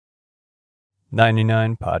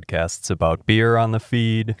99 podcasts about beer on the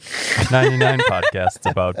feed. 99 podcasts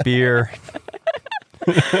about beer.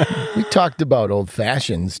 We talked about old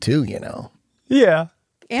fashions too, you know. Yeah.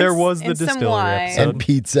 And There was the and some distillery wine. episode. And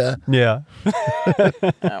pizza. Yeah. Oh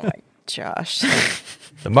my Josh.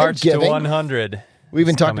 The march to giving. 100. We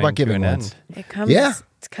even is talked coming about to giving an once. end. It comes. Yeah.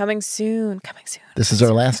 It's coming soon. Coming soon. This is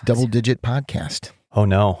our last double-digit podcast. Oh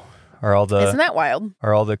no. Are all Isn't the that wild?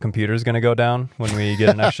 computers going to go down when we get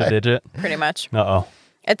an extra digit? Pretty much. Uh-oh.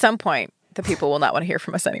 At some point, the people will not want to hear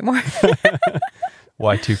from us anymore.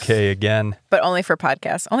 Y2K again. But only for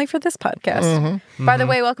podcasts. Only for this podcast. Mm-hmm. By the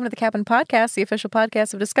way, welcome to the Cap'n Podcast, the official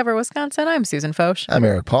podcast of Discover Wisconsin. I'm Susan Foch. I'm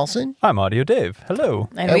Eric Paulson. I'm Audio Dave. Hello.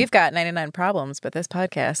 And we've got 99 problems, but this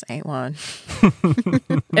podcast ain't one.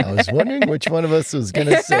 I was wondering which one of us was going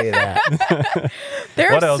to say that.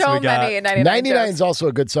 There What are else so we got? many 99 99 jokes. is also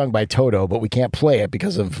a good song by Toto, but we can't play it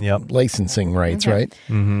because of licensing rights, right?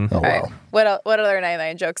 Mm-hmm. Oh, All right. well. What other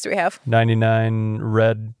 99 jokes do we have? 99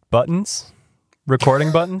 red buttons.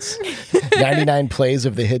 Recording buttons. 99 plays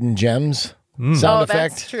of the hidden gems. Sound effect.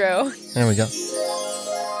 That's true. There we go.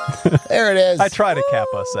 There it is. I try to cap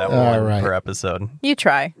us at All one right. per episode. You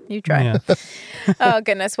try. Yeah. Oh,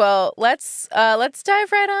 goodness. Well, let's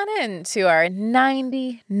dive right on into our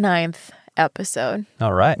 99th episode.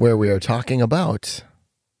 All right. Where we are talking about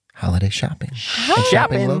holiday shopping. And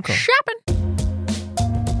shopping local. Shopping.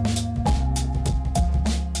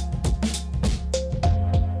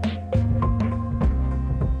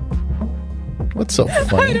 What's so I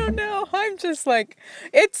funny? don't know. I'm just like,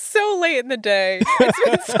 it's so late in the day. It's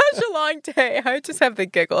been such a long day. I just have the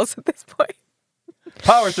giggles at this point.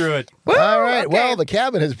 Power through it. Woo, All right. okay. Well, the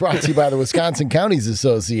Cabin is brought to you by the Wisconsin Counties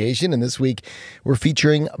Association. And this week we're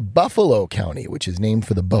featuring Buffalo County, which is named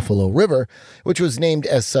for the Buffalo River, which was named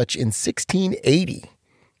as such in 1680.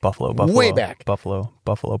 Buffalo. Way back. Buffalo.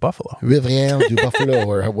 Rivière du Buffalo,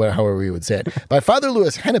 or however you would say it, by Father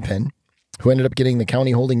Louis Hennepin, who ended up getting the county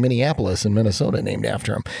holding Minneapolis in Minnesota named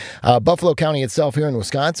after him. Buffalo County itself here in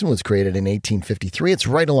Wisconsin was created in 1853. It's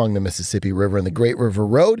right along the Mississippi River and the Great River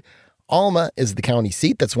Road. Alma is the county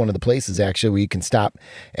seat. That's one of the places, actually, where you can stop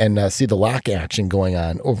and see the lock action going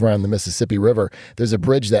on over on the Mississippi River. There's a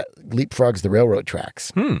bridge that leapfrogs the railroad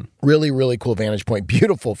tracks. Really, really cool vantage point.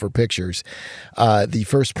 Beautiful for pictures. The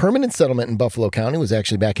first permanent settlement in Buffalo County was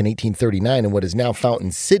actually back in 1839 in what is now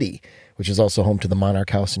Fountain City, which is also home to the Monarch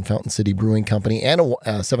House and Fountain City Brewing Company and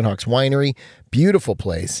a Seven Hawks Winery. Beautiful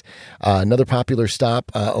place. Another popular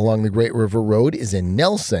stop along the Great River Road is in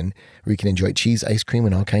Nelson, where you can enjoy cheese, ice cream,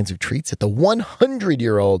 and all kinds of treats at the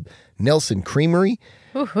 100-year-old Nelson Creamery.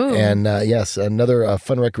 Woohoo. And yes, another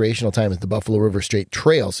fun recreational time is the Buffalo River Straight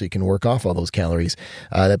Trail, so you can work off all those calories.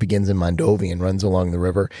 That begins in Mondovi and runs along the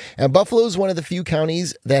river. And Buffalo is one of the few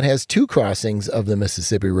counties that has two crossings of the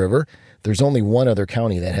Mississippi River. There's only one other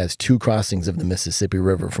county that has two crossings of the Mississippi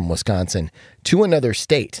River from Wisconsin to another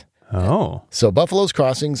state. Oh. So Buffalo's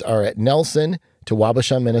crossings are at Nelson to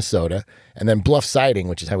Wabasha, Minnesota, and then Bluff Siding,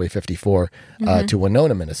 which is Highway 54, to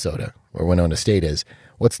Winona, Minnesota, where Winona State is.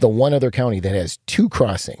 What's the one other county that has two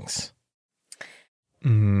crossings?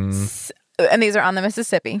 And these are on the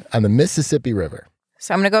Mississippi. On the Mississippi River.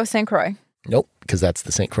 So I'm going to go with St. Croix. Nope, because that's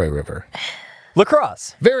the St. Croix River.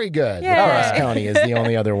 Lacrosse. Very good. Yay. Lacrosse County is the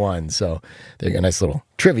only other one. So there you go. Nice little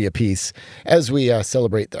trivia piece as we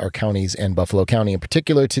celebrate our counties and Buffalo County in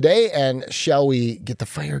particular today. And shall we get the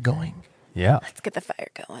fire going? Yeah. Let's get the fire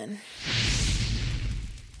going.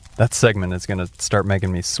 That segment is going to start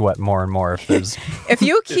making me sweat more and more if there's If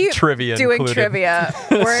you keep Trivia doing included. trivia,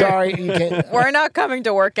 Sorry, you can't. we're not coming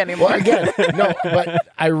to work anymore. Well, again, no, but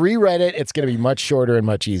I reread it. It's going to be much shorter and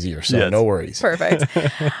much easier. So Yes. no worries. Perfect.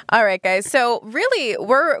 All right, guys. So really,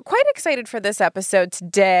 we're quite excited for this episode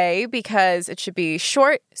today because it should be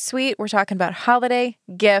short, sweet. We're talking about holiday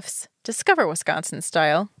gifts, Discover Wisconsin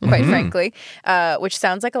style, quite frankly, which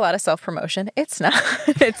sounds like a lot of self-promotion. It's not.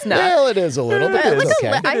 It's not. Well, it is a little, but Like it's a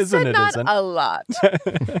okay. I It isn't, said it not isn't. a lot,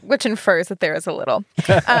 which infers that there is a little.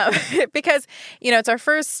 Because, it's our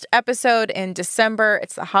first episode in December.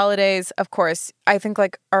 It's the holidays. Of course, I think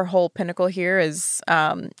like our whole pinnacle here is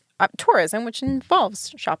tourism, which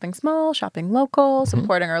involves shopping small, shopping local,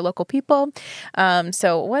 supporting our local people.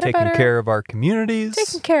 So what taking about care of our communities.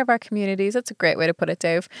 taking care of our communities? That's a great way to put it,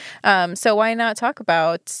 Dave. So why not talk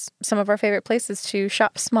about some of our favorite places to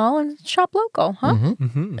shop small and shop local, huh?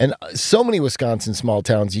 And so many Wisconsin small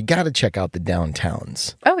towns, you got to check out the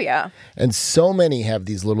downtowns. Oh, yeah. And so many have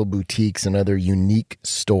these little boutiques and other unique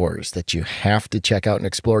stores that you have to check out and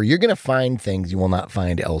explore. You're going to find things you will not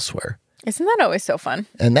find elsewhere. Isn't that always so fun?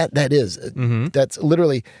 And that is, that's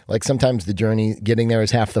literally like sometimes the journey getting there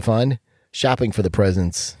is half the fun. Shopping for the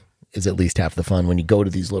presents is at least half the fun when you go to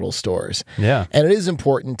these little stores. Yeah. And it is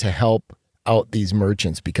important to help out these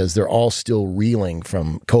merchants because they're all still reeling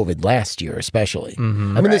from COVID last year, especially. I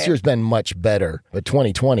mean, this year's been much better, but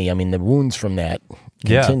 2020, I mean, the wounds from that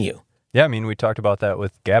continue. Yeah, I mean, we talked about that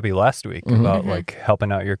with Gabby last week about like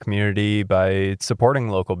helping out your community by supporting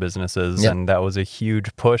local businesses. Yep. And that was a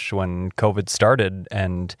huge push when COVID started.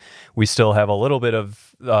 And we still have a little bit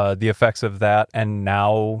of the effects of that. And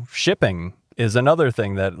now shipping is another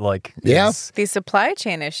thing that like is, These supply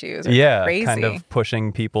chain issues are crazy. kind of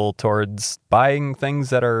pushing people towards buying things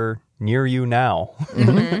that are near you now.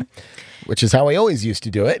 Which is how I always used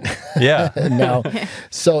to do it. Yeah. Now,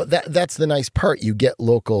 so that's the nice part. You get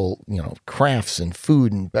local, crafts and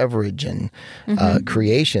food and beverage and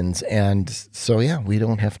creations, and so we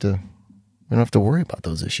don't have to worry about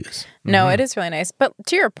those issues. No, it is really nice. But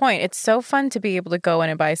to your point, it's so fun to be able to go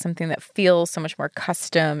in and buy something that feels so much more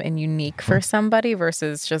custom and unique for somebody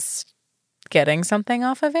versus just getting something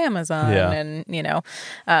off of Amazon and, or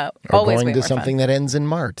always going way to more something fun. that ends in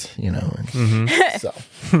Mart, So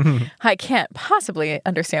I can't possibly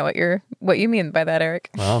understand what you mean by that, Eric.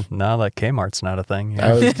 Well, now that Kmart's not a thing.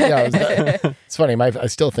 it's funny. I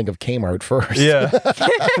still think of Kmart first. Yeah.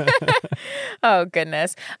 Oh,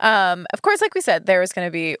 goodness. Of course, like we said, there is going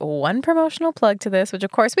to be one promotional plug to this, which,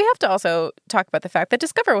 of course, we have to also talk about the fact that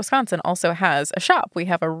Discover Wisconsin also has a shop. We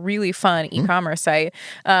have a really fun e-commerce site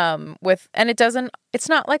it's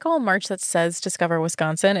not like all merch that says Discover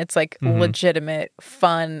Wisconsin. It's like legitimate,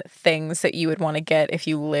 fun things that you would want to get if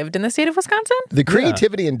you lived in the state of Wisconsin. The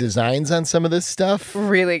creativity and designs on some of this stuff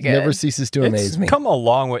really good. Never ceases to amaze me. Come a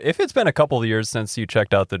long way. If it's been a couple of years since you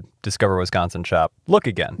checked out the Discover Wisconsin shop, look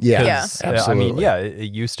again. Yeah, absolutely. I mean,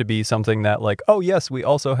 it used to be something that like, oh yes, we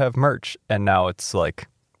also have merch, and now it's like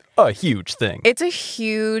a huge thing. It's a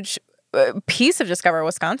huge piece of Discover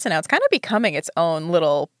Wisconsin now. It's kind of becoming its own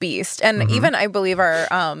little beast. And even I believe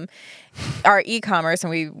our e-commerce,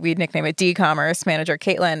 and we nickname it D-commerce manager,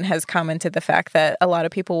 Caitlin, has commented the fact that a lot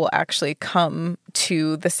of people will actually come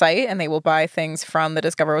to the site and they will buy things from the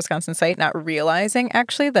Discover Wisconsin site, not realizing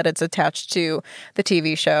actually that it's attached to the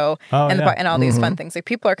TV show and all these fun things. Like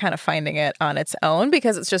people are kind of finding it on its own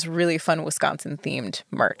because it's just really fun Wisconsin themed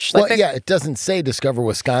merch. Like it doesn't say Discover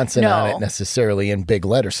Wisconsin on it necessarily in big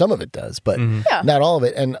letters. Some of it does, but not all of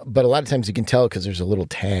it. But a lot of times you can tell because there's a little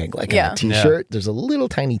tag, like on a T-shirt. There's a little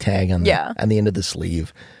tiny tag on the end of the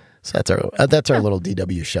sleeve. So that's our little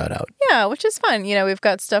DW shout out. Yeah, which is fun. We've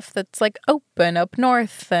got stuff that's like open up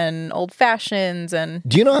north and old fashions. And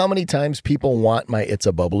do you know how many times people want my It's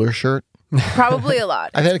a Bubbler shirt? Probably a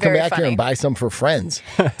lot. I've had to come back here and buy some for friends.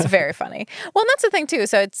 It's very funny. Well, and that's the thing too.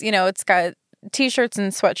 So it's got T-shirts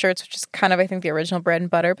and sweatshirts, which is kind of, I think, the original bread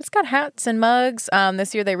and butter. But it's got hats and mugs.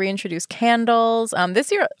 This year they reintroduced candles.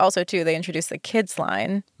 This year also, too, they introduced the kids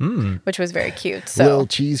line, which was very cute. So little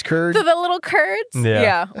cheese curd. The little curds.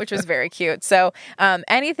 Yeah, which was very cute. So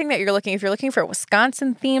anything that if you're looking for a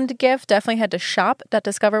Wisconsin-themed gift, definitely head to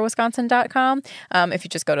shop.discoverwisconsin.com. If you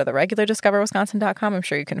just go to the regular discoverwisconsin.com, I'm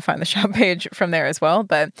sure you can find the shop page from there as well.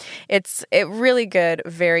 But it's really good,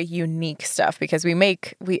 very unique stuff because we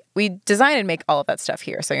design and make all of that stuff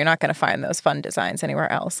here. So you're not going to find those fun designs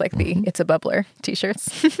anywhere else, like the It's a Bubbler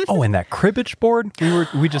t-shirts. Oh, and that cribbage board.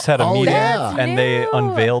 We just had a meeting and they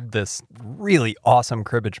unveiled this really awesome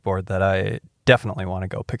cribbage board that I definitely want to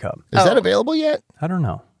go pick up. Is that available yet? I don't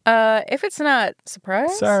know. If it's not,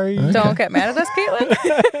 surprise. Sorry. Don't get mad at us, Caitlin.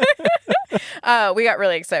 We got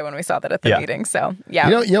really excited when we saw that at the meeting. So, yeah.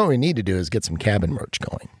 You know what we need to do is get some cabin merch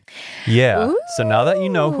going. Yeah. Ooh. So now that you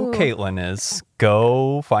know who Caitlin is,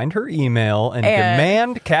 go find her email and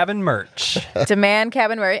demand cabin merch. Demand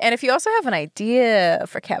cabin merch. And if you also have an idea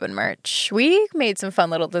for cabin merch, we made some fun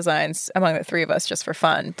little designs among the three of us just for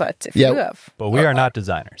fun. But if you have... But we are not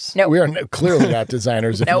designers. No. We are clearly not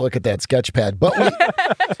designers if you look at that sketch pad. But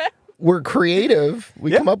we're creative.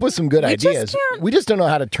 We come up with some good ideas. We just don't know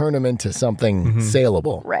how to turn them into something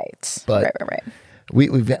saleable. Right. But right.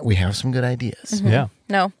 We have some good ideas. Yeah.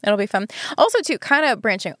 No, it'll be fun. Also, too, kind of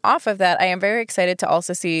branching off of that, I am very excited to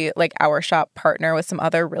also see like our shop partner with some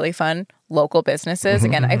other really fun local businesses.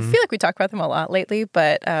 Again, I feel like we talk about them a lot lately,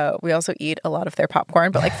 but we also eat a lot of their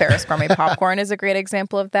popcorn. But like Ferris Gourmet Popcorn is a great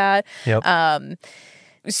example of that. Yep.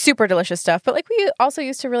 Super delicious stuff. But like we also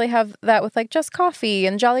used to really have that with like Just Coffee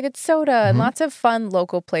and Jolly Good Soda and lots of fun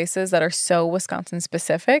local places that are so Wisconsin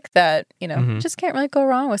specific that, just can't really go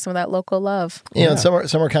wrong with some of that local love. And some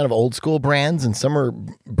are kind of old school brands and some are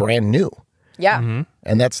brand new. Yeah.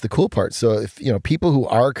 And that's the cool part. So if, people who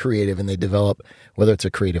are creative and they develop, whether it's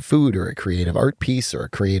a creative food or a creative art piece or a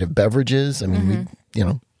creative beverages, I mean, we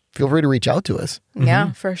feel free to reach out to us.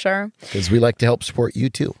 Yeah, for sure. Because we like to help support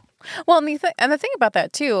you too. Well, and the thing about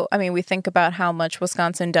that too, I mean, we think about how much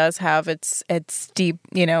Wisconsin does have its deep,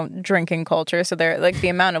 drinking culture. So there, like the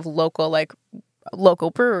amount of local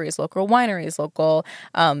breweries, local wineries, local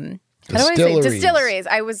distilleries.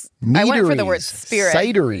 I went for the word spirit.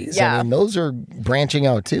 Cideries. Yeah. I mean, those are branching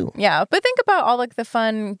out too. Yeah, but think about all like the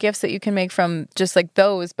fun gifts that you can make from just like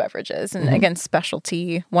those beverages, and again,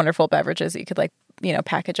 specialty, wonderful beverages that you could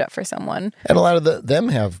package up for someone. And a lot of them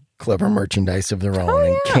have clever merchandise of their own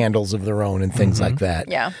and candles of their own and things like that.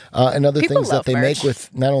 Yeah. And other People things that they merch. make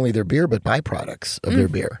with not only their beer, but byproducts of their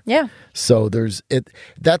beer. Yeah. So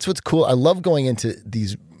that's what's cool. I love going into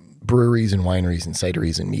these breweries and wineries and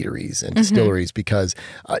cideries and meaderies and distilleries because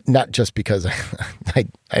not just because I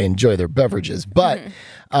enjoy their beverages, but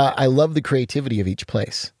I love the creativity of each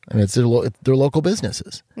place. I mean, they're local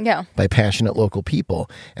businesses. Yeah. By passionate local people.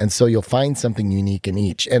 And so you'll find something unique in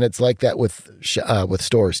each. And it's like that with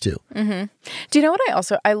stores too. Mm-hmm. Do you know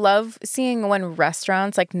what I love seeing when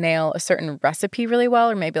restaurants like nail a certain recipe really well,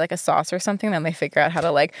 or maybe like a sauce or something, then they figure out how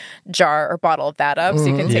to like jar or bottle that up so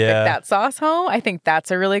you can take like, that sauce home. I think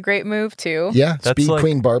that's a really great move too. Yeah. Speed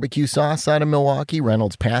Queen barbecue sauce out of Milwaukee,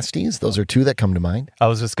 Reynolds Pasties. Those are two that come to mind. I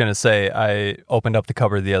was just going to say, I opened up the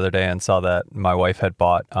cupboard the other day and saw that my wife had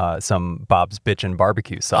bought some Bob's Bitchin'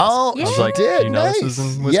 barbecue sauce. Oh, I was like, did. do you know this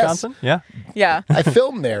is in Wisconsin? Yes. Yeah. I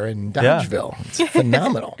filmed there in Dodgeville. It's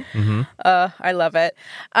phenomenal. I love it.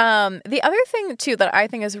 The other thing, too, that I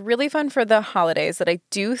think is really fun for the holidays that I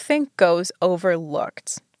do think goes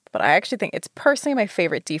overlooked, but I actually think it's personally my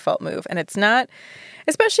favorite default move. And it's not,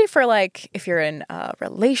 especially for like if you're in a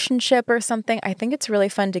relationship or something, I think it's really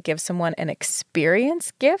fun to give someone an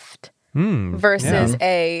experience gift versus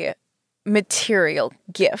a material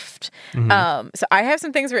gift. So I have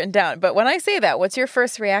some things written down, but when I say that, what's your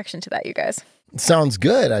first reaction to that, you guys? Sounds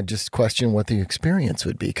good. I just question what the experience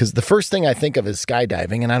would be because the first thing I think of is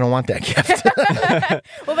skydiving, and I don't want that gift.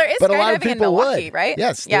 Well, there is but skydiving a lot of people in Milwaukee, would. right?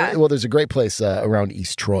 Yes. Yeah. There's a great place around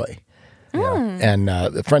East Troy. And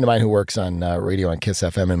a friend of mine who works on radio on Kiss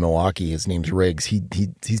FM in Milwaukee, his name's Riggs.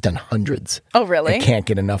 He's done hundreds. Oh, really? I can't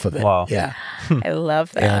get enough of it. Wow. Yeah. I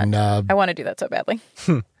love that. And I want to do that so badly.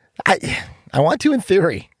 I want to in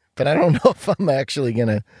theory, but I don't know if I'm actually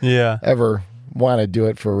gonna ever want to do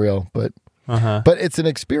it for real. But it's an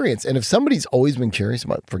experience, and if somebody's always been curious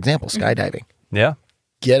about, for example, skydiving,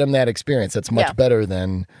 get them that experience. That's much better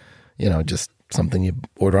than just something you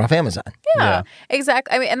order off Amazon. Yeah,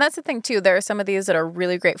 exactly. I mean, and that's the thing too. There are some of these that are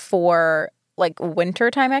really great for like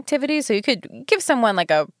wintertime activities. So you could give someone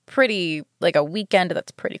like a weekend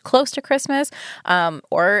that's pretty close to Christmas.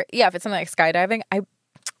 Or if it's something like skydiving, I've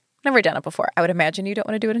never done it before. I would imagine you don't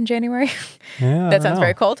want to do it in January. That sounds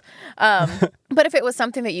very cold. But if it was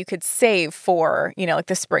something that you could save for, like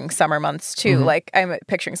the spring, summer months too, like I'm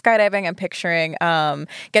picturing skydiving, I'm picturing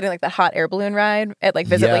getting like the hot air balloon ride at like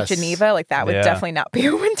Visit Lake Geneva. Like that would definitely not be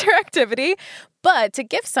a winter activity. But to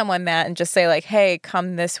give someone that and just say like, hey,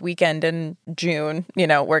 come this weekend in June,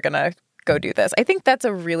 we're going to go do this. I think that's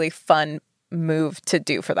a really fun move to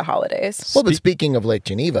do for the holidays. Well, but speaking of Lake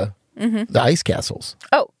Geneva, the ice castles.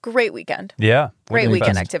 Oh, great weekend. Yeah. Great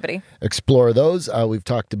weekend activity. Explore those. We've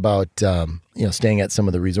talked about staying at some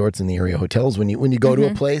of the resorts in the area hotels. When you go to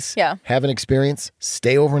a place, have an experience,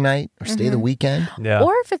 stay overnight or stay the weekend. Yeah.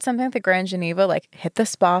 Or if it's something like the Grand Geneva, like hit the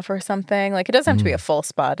spa for something. Like it doesn't have to be a full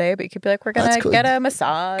spa day, but you could be like, we're gonna get a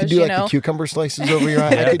massage. Could do like the cucumber slices over your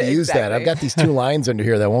eye. I could use that. I've got these 2 lines under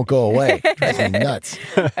here that won't go away. Drives me nuts.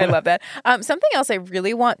 I love that. Something else I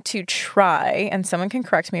really want to try, and someone can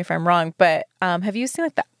correct me if I'm wrong, but have you seen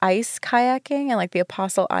like the ice kayaking and like the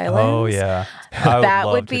Apostle Islands? Oh yeah, that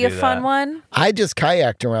would be a fun one. I just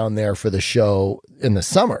kayaked around there for the show in the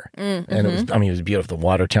summer, and it was beautiful. The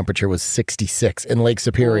water temperature was 66 in Lake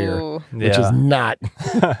Superior, which is not,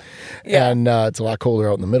 and it's a lot colder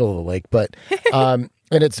out in the middle of the lake, but and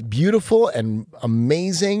it's beautiful and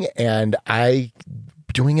amazing, and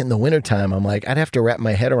doing it in the wintertime, I'm like, I'd have to wrap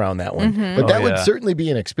my head around that one. But that would certainly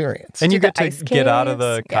be an experience. And you get to get out of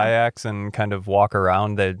the kayaks and kind of walk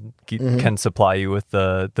around. They can supply you with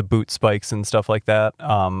the boot spikes and stuff like that.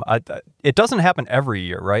 It doesn't happen every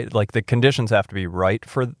year, right? Like the conditions have to be right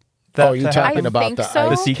for that. Oh, you're talking about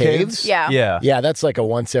the sea caves? Yeah. That's like a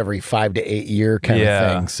once every 5 to 8 year kind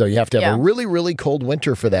of thing. So you have to have a really, really cold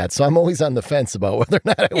winter for that. So I'm always on the fence about whether or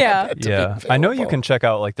not I want that to be available. I know you can check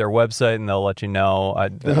out like their website and they'll let you know.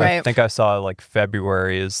 I think I saw like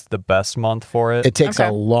February is the best month for it. It takes a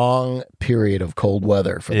long period of cold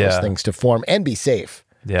weather for those things to form and be safe.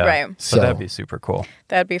 Yeah. Right. So that'd be super cool.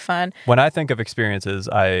 That'd be fun. When I think of experiences,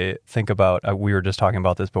 I think about, we were just talking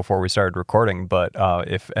about this before we started recording, but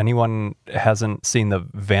if anyone hasn't seen the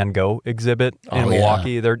Van Gogh exhibit in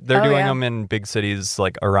Milwaukee, they're doing them in big cities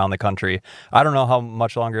like around the country. I don't know how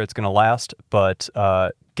much longer it's going to last, but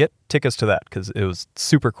get tickets to that because it was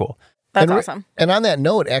super cool. That's awesome. And on that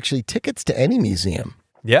note, actually, tickets to any museum.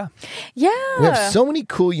 Yeah. Yeah. We have so many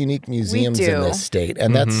cool, unique museums in this state,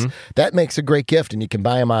 and that makes a great gift, and you can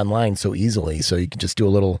buy them online so easily. So you can just do a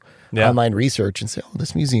little online research and say, oh,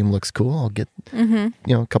 this museum looks cool. I'll get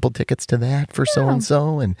a couple tickets to that for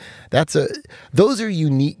so-and-so. And those are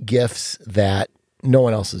unique gifts that no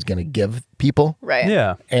one else is going to give people. Right.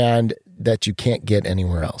 Yeah. And that you can't get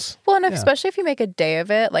anywhere else. Well, and especially if you make a day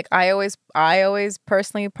of it, like I always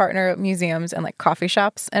personally partner museums and like coffee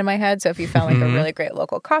shops in my head. So if you found like a really great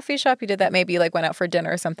local coffee shop, you did that, maybe like went out for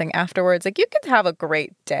dinner or something afterwards, like you could have a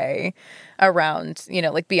great day around,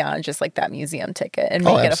 like beyond just like that museum ticket and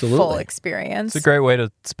make it a full experience. It's a great way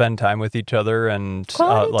to spend time with each other and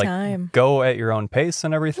time. Go at your own pace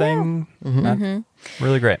and everything. Yeah.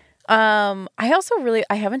 Really great. I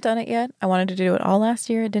haven't done it yet. I wanted to do it all last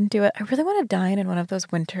year. I didn't do it. I really want to dine in one of those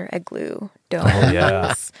winter igloo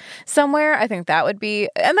domes somewhere. I think that would be,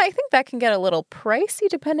 and I think that can get a little pricey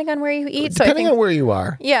depending on where you eat. Depending on where you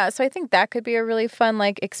are. Yeah. So I think that could be a really fun,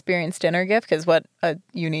 like, experience dinner gift, because what a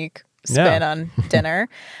unique spin on dinner.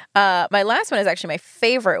 My last one is actually my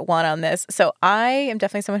favorite one on this. So I am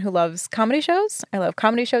definitely someone who loves comedy shows. I love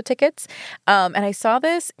comedy show tickets. And I saw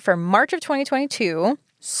this for March of 2022.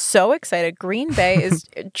 So excited. Green Bay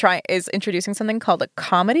is introducing something called a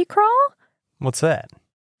comedy crawl. What's that?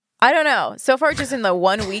 I don't know. So far, just in the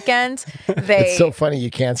one weekend, it's so funny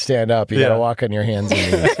you can't stand up. You got to walk on your hands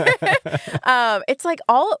and knees. It's like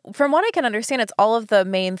from what I can understand, it's all of the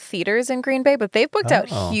main theaters in Green Bay, but they've booked out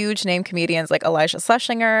huge name comedians like Elijah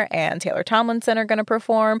Schlesinger and Taylor Tomlinson are going to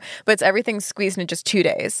perform, but it's everything squeezed in just 2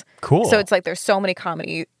 days. Cool. So it's like there's so many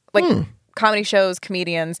comedy shows,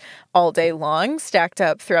 comedians all day long, stacked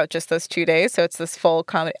up throughout just those 2 days. So it's this full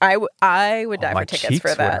comedy. I would die for tickets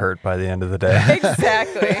for that. My cheeks would hurt by the end of the day.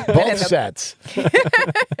 Exactly. Both sets.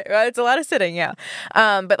 Well, it's a lot of sitting, yeah.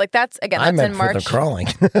 But like that's in March. For the crawling.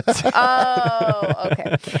 Oh,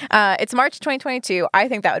 okay. It's March 2022. I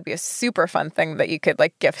think that would be a super fun thing that you could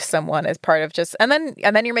like gift someone as part of just, and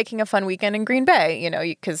then you're making a fun weekend in Green Bay.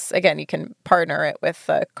 Because again, you can partner it with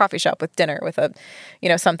a coffee shop, with dinner, with a,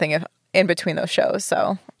 something in between those shows.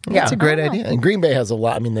 So that's a great idea. And Green Bay has a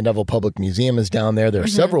lot. I mean, the Neville Public Museum is down there. There are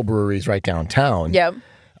several breweries right downtown. Yep.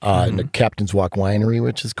 And the Captain's Walk Winery,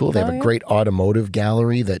 which is cool. They have a great automotive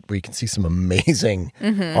gallery where you can see some amazing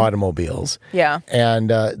automobiles. Yeah. And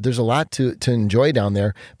there's a lot to enjoy down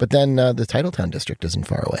there. But then the Titletown district isn't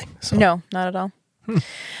far away. So. No, not at all. So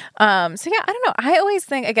I don't know. I always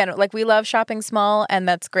think, again, like we love shopping small, and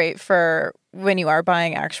that's great for when you are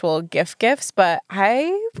buying actual gifts. But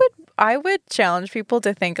I would challenge people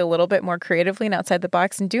to think a little bit more creatively and outside the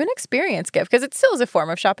box and do an experience gift, because it still is a form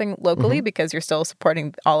of shopping locally because you're still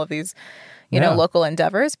supporting all of these, local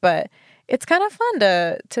endeavors. But it's kind of fun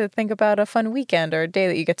to think about a fun weekend or a day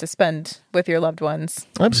that you get to spend with your loved ones.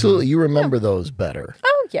 Absolutely. You remember those better.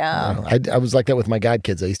 Oh, yeah. I was like that with my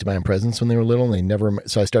godkids. I used to buy them presents when they were little, and they never.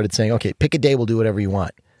 So I started saying, okay, pick a day, we'll do whatever you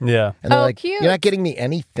want. Yeah. And they're like, cute. You're not getting me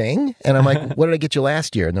anything? And I'm like, what did I get you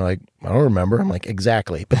last year? And they're like, I don't remember. I'm like,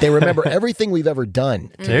 exactly. But they remember everything we've ever done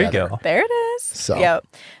together. There you go. There it is.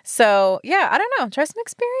 So, yeah, I don't know. Try some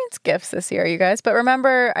experience gifts this year, you guys. But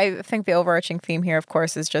remember, I think the overarching theme here, of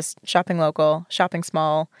course, is just shopping local, shopping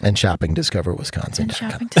small. And shopping DiscoverWisconsin. And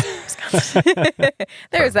shopping Wisconsin.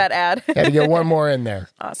 There's that ad. Had to get one more in there.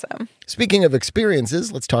 Awesome. Speaking of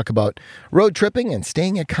experiences, let's talk about road tripping and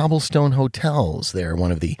staying at Cobblestone Hotels. They're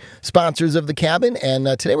one of the sponsors of The Cabin, and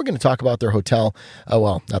today we're going to talk about their hotel.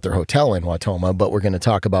 Not their hotel in Wautoma, but we're going to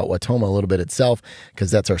talk about Wautoma a little bit itself,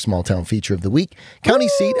 because that's our small town feature of the week. County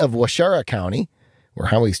seat of Waushara County, where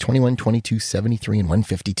highways 21, 22, 73, and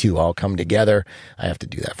 152 all come together. I have to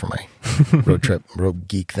do that for my road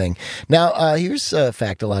geek thing. Now, here's a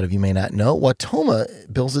fact a lot of you may not know.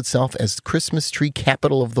 Wautoma bills itself as Christmas tree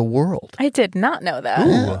capital of the world. I did not know that.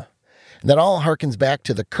 Yeah. That all harkens back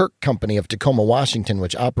to the Kirk Company of Tacoma, Washington,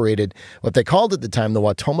 which operated what they called at the time the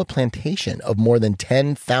Wautoma Plantation of more than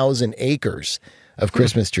 10,000 acres of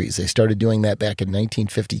Christmas trees. They started doing that back in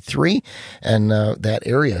 1953, and that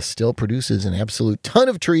area still produces an absolute ton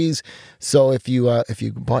of trees. So if you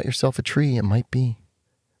bought yourself a tree, it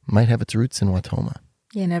might have its roots in Wautoma.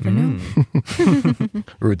 You never know.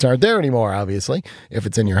 Roots aren't there anymore, obviously, if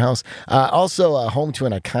it's in your house. Also, home to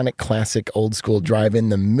an iconic classic old school drive-in,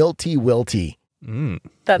 the Milty Wilty.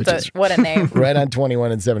 What a name. Right on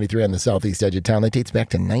 21 and 73 on the southeast edge of town. That dates back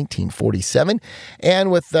to 1947.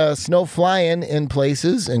 And with snow flying in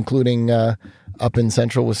places, including up in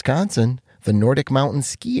central Wisconsin, the Nordic Mountain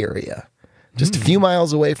Ski Area. Just a few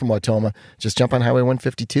miles away from Wautoma. Just jump on Highway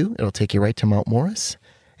 152. It'll take you right to Mount Morris.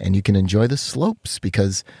 And you can enjoy the slopes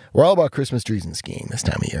because we're all about Christmas trees and skiing this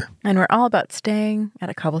time of year. And we're all about staying at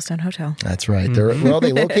a cobblestone hotel. That's right.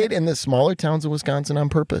 They locate in the smaller towns of Wisconsin on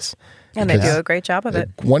purpose. And they do a great job of it.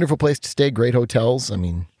 Wonderful place to stay, great hotels. I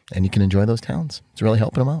mean, and you can enjoy those towns. It's really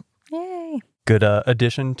helping them out. Yay. Good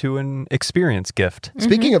addition to an experience gift.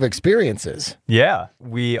 Speaking of experiences. Yeah,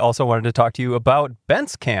 we also wanted to talk to you about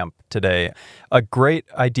Bent's Camp today. A great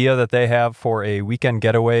idea that they have for a weekend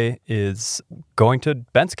getaway is going to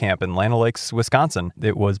Bent's Camp in Land O'Lakes, Wisconsin.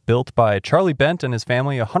 It was built by Charlie Bent and his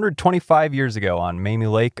family 125 years ago on Mamie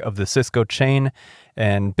Lake of the Cisco Chain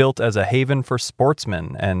and built as a haven for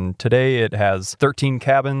sportsmen. And today it has 13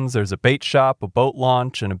 cabins. There's a bait shop, a boat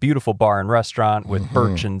launch, and a beautiful bar and restaurant with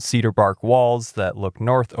birch and cedar bark walls that look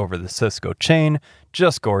north over the Cisco Chain.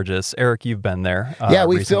 Just gorgeous. Eric, you've been there we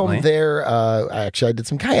recently. filmed there. Actually, I did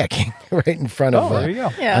some kayaking right in front of there you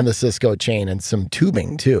go. on the Cisco Chain and some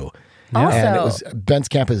tubing, too. Yeah. And it was Bent's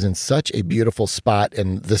Camp is in such a beautiful spot,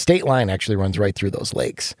 and the state line actually runs right through those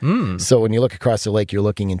lakes. So when you look across the lake, you're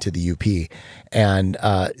looking into the UP, and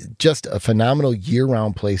just a phenomenal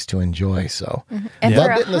year-round place to enjoy. So And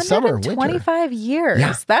loved for it in the summer, winter. 25 years.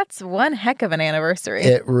 Yeah. That's one heck of an anniversary.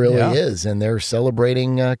 It really is, and they're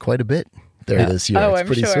celebrating quite a bit there this year. Oh, it's I'm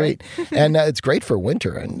pretty sure. sweet, and it's great for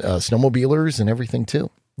winter and snowmobilers and everything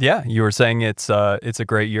too. Yeah, you were saying it's a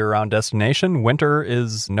great year-round destination. Winter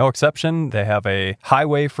is no exception. They have a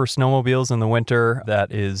highway for snowmobiles in the winter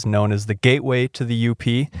that is known as the Gateway to the UP.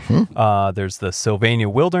 There's the Sylvania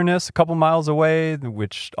Wilderness a couple miles away,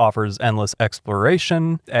 which offers endless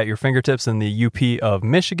exploration at your fingertips in the UP of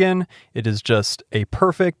Michigan. It is just a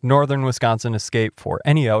perfect northern Wisconsin escape for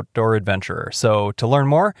any outdoor adventurer. So to learn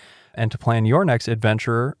more and to plan your next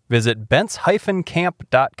adventure, visit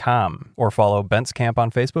bents-camp.com or follow Bent's Camp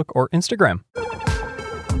on Facebook or Instagram.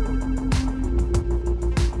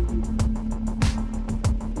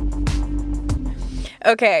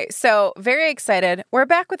 Okay, so very excited. We're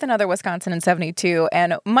back with another Wisconsin in 72,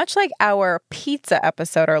 and much like our pizza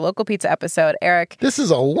episode, our local pizza episode, Eric. This is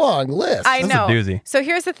a long list. I know. That's a doozy. So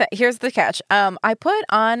here's the catch. I put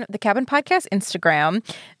on the Cabin Podcast Instagram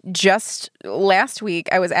just last week.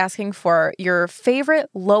 I was asking for your favorite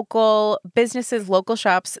local businesses, local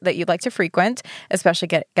shops that you'd like to frequent, especially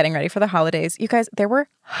getting ready for the holidays. You guys, there were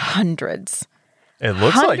hundreds. It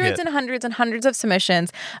looks like it. Hundreds and hundreds and hundreds of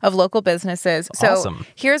submissions of local businesses. So Awesome.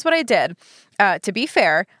 Here's what I did. To be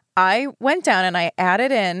fair, I went down and I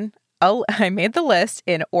added in, I made the list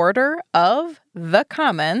in order of the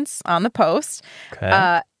comments on the post.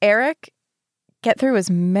 Okay. Eric, get through as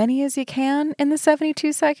many as you can in the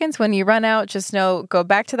 72 seconds. When you run out, just go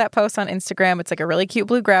back to that post on Instagram. It's like a really cute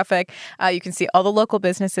blue graphic. You can see all the local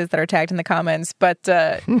businesses that are tagged in the comments. But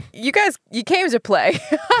you came to play.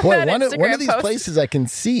 Boy, one of these places I can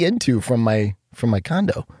see into from my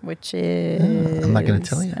condo. Which is... I'm not going to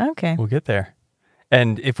tell you. Okay. We'll get there.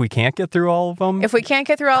 And if we can't get through all of them, If we can't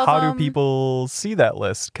get through all of them... how do people see that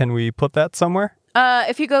list? Can we put that somewhere?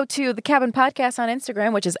 If you go to the Cabin Podcast on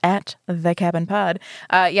Instagram, which is at the Cabin Pod,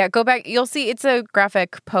 go back. You'll see it's a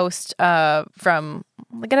graphic post from,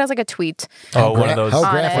 like, it has like a tweet. Oh, one of those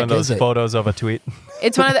is it? photos of a tweet.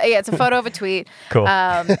 It's one of the, it's a photo of a tweet. Cool.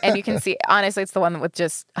 And you can see, honestly, it's the one with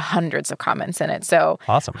just hundreds of comments in it. So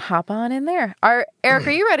Awesome. Hop on in there. Eric,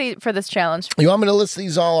 are you ready for this challenge? You want me to list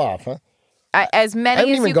these all off, huh? As I many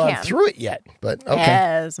haven't as even you gone can. through it yet, but okay.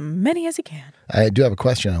 As many as you can. I do have a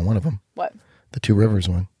question on one of them. What? The Two Rivers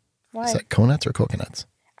one. Why? Is that coconuts or coconuts?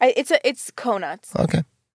 It's conuts. Okay.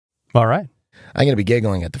 All right. I'm going to be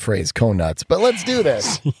giggling at the phrase conuts, but let's do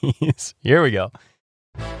this. Here we go.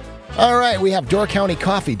 All right, we have Door County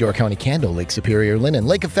Coffee, Door County Candle, Lake Superior Linen,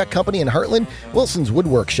 Lake Effect Company in Heartland, Wilson's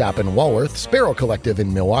Woodwork Shop in Walworth, Sparrow Collective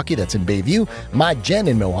in Milwaukee, that's in Bayview, Mod Gen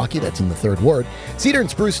in Milwaukee, that's in the 3rd Ward, Cedar and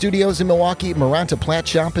Spruce Studios in Milwaukee, Maranta Plat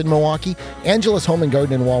Shop in Milwaukee, Angelus Home and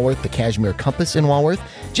Garden in Walworth, the Cashmere Compass in Walworth,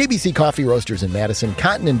 JBC Coffee Roasters in Madison,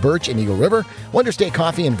 Cotton and Birch in Eagle River, Wonder State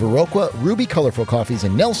Coffee in Viroqua, Ruby Colorful Coffees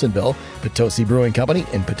in Nelsonville, Potosi Brewing Company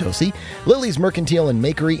in Potosi, Lily's Mercantile and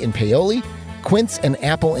Makery in Paoli, Quince and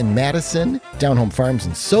Apple in Madison, Down Home Farms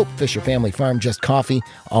and Soap, Fisher Family Farm, Just Coffee,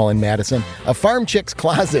 all in Madison. A Farm Chick's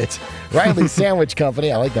Closet, Riley's Sandwich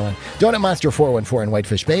Company, I like that one. Donut Monster 414 in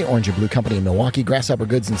Whitefish Bay, Orange and Blue Company in Milwaukee, Grasshopper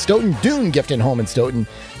Goods in Stoughton, Dune Gift and Home in Stoughton,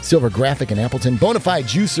 Silver Graphic in Appleton, Bonafide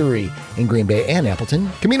Juicery in Green Bay and Appleton,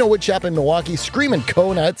 Camino Wood Shop in Milwaukee, Screamin'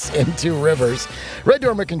 Conuts in Two Rivers, Red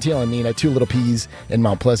Door Mercantile in Neenah, Two Little Peas in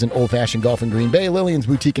Mount Pleasant, Old Fashioned Golf in Green Bay, Lillian's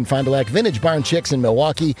Boutique in Fond du Lac, Vintage Barn Chicks in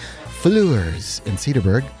Milwaukee, Fleurs in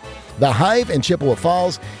Cedarburg, The Hive in Chippewa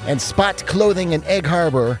Falls, and Spot Clothing in Egg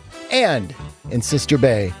Harbor, and in Sister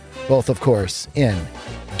Bay, both, of course, in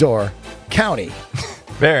Door County.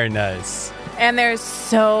 Very nice. And there's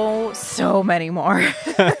so many more. You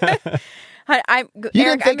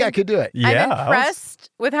didn't think I could do it. Yeah, I'm impressed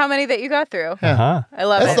with how many that you got through. Uh-huh. I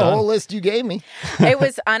love That's it. the whole list you gave me. It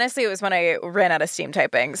was when I ran out of steam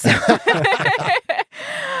typing. So.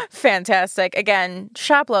 Fantastic. Again,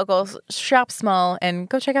 shop local, shop small, and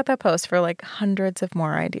go check out that post for like hundreds of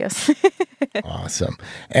more ideas. Awesome.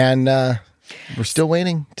 And we're still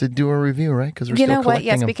waiting to do a review, right? Because we're still collecting what?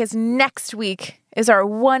 Yes, them. because next week is our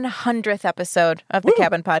 100th episode of the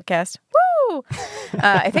Cabin Podcast. Woo!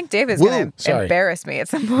 I think Dave is going to embarrass me at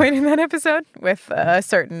some point in that episode with a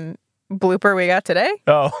certain blooper we got today.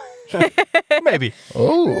 Oh, maybe.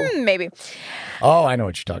 Maybe. Oh, I know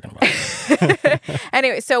what you're talking about.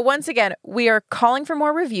 Anyway, so once again, we are calling for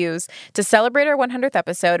more reviews to celebrate our 100th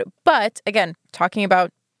episode. But again, talking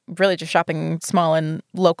about really just shopping small and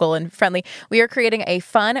local and friendly, we are creating a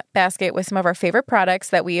fun basket with some of our favorite products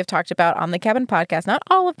that we have talked about on the Cabin Podcast. Not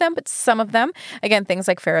all of them, but some of them. Again, things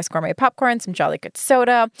like Ferris Gourmet Popcorn, some Jolly Good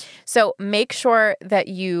Soda. So make sure that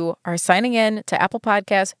you are signing in to Apple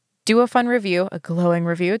Podcasts. Do a fun review, a glowing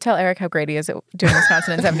review. Tell Eric how great he is at doing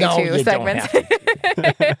Wisconsin in 72 segments.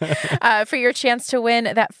 For your chance to win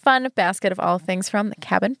that fun basket of all things from the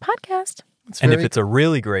Cabin Podcast. And if it's a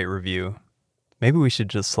really great review, maybe we should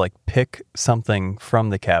just like pick something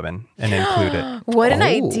from the cabin and include it. What an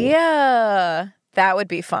idea. That would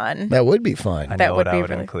be fun. That would be fun. I know what I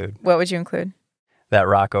would include. What would you include? That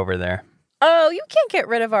rock over there. Oh, you can't get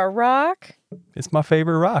rid of our rock. It's my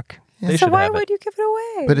favorite rock. They So should why have would it. you give it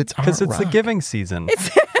away? But it's Because it's rock. the giving season.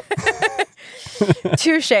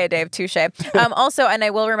 Touche, Dave. Touche. Also, and I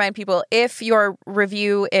will remind people, if your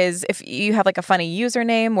review is, if you have like a funny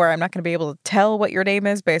username where I'm not going to be able to tell what your name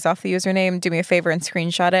is based off the username, do me a favor and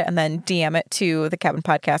screenshot it and then DM it to the Cabin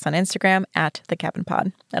Podcast on Instagram at the Cabin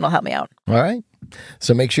Pod. That'll help me out. All right.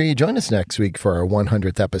 So make sure you join us next week for our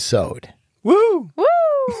 100th episode. Woo!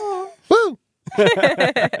 Woo! Woo!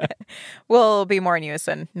 We'll be more in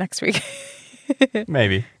unison next week.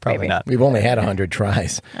 Maybe. Probably Maybe. not. We've only had 100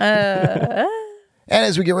 tries. And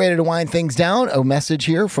as we get ready to wind things down, a message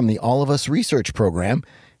here from the All of Us research program.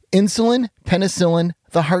 Insulin, penicillin,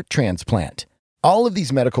 the heart transplant. All of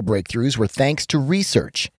these medical breakthroughs were thanks to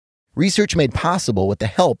research. Research made possible with the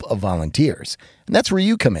help of volunteers. And that's where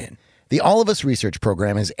you come in. The All of Us research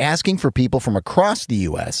program is asking for people from across the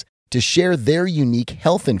U.S. to share their unique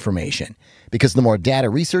health information. Because the more data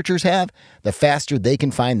researchers have, the faster they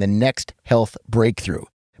can find the next health breakthrough.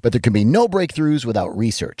 But there can be no breakthroughs without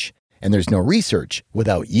research. And there's no research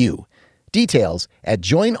without you. Details at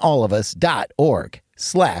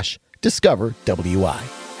joinallofus.org/discoverwi.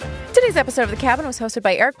 Today's episode of The Cabin was hosted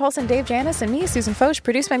by Eric Paulson, Dave Janis, and me, Susan Foch.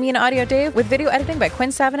 Produced by me and Audio Dave, with video editing by Quinn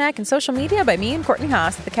Savanac and social media by me and Courtney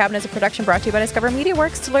Haas. The Cabin is a production brought to you by Discover Media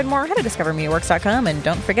Works. To learn more, head to discovermediaworks.com, and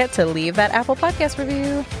don't forget to leave that Apple Podcast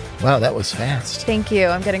review. Wow, that was fast. Thank you.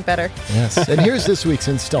 I'm getting better. Yes. And here's this week's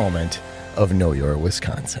installment of Know Your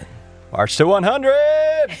Wisconsin. March to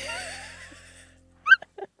 100!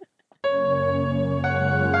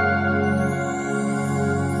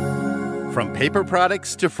 From paper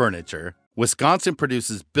products to furniture, Wisconsin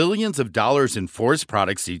produces billions of dollars in forest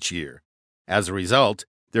products each year. As a result,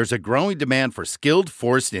 there's a growing demand for skilled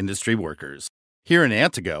forest industry workers. Here in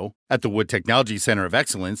Antigo, at the Wood Technology Center of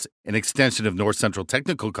Excellence, an extension of North Central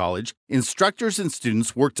Technical College, instructors and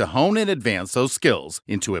students work to hone and advance those skills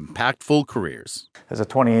into impactful careers. It's a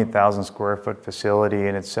 28,000 square foot facility,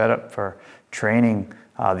 and it's set up for training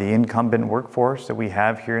the incumbent workforce that we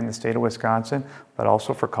have here in the state of Wisconsin, but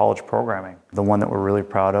also for college programming. The one that we're really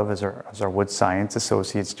proud of is our Wood Science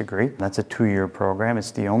Associate's degree. That's a 2-year program.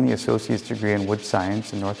 It's the only associate's degree in wood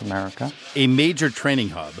science in North America. A major training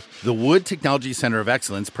hub, the Wood Technology Center of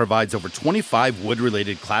Excellence provides over 25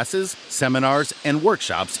 wood-related classes, seminars, and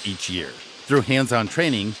workshops each year. Through hands-on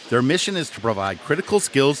training, their mission is to provide critical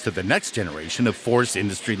skills to the next generation of forest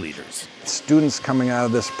industry leaders. Students coming out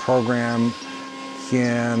of this program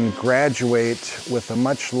can graduate with a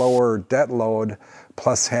much lower debt load,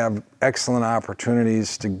 plus have excellent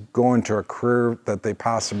opportunities to go into a career that they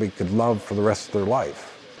possibly could love for the rest of their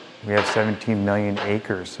life. We have 17 million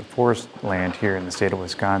acres of forest land here in the state of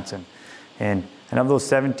Wisconsin. And of those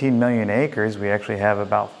 17 million acres, we actually have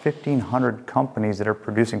about 1,500 companies that are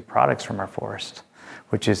producing products from our forest,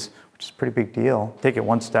 which is a pretty big deal. Take it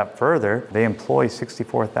one step further, they employ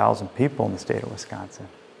 64,000 people in the state of Wisconsin.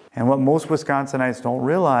 And what most Wisconsinites don't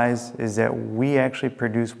realize is that we actually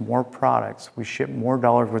produce more products. We ship more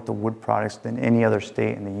dollars worth of wood products than any other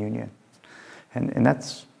state in the union. And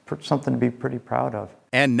that's something to be pretty proud of.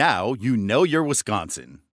 And now you know you're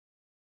Wisconsin.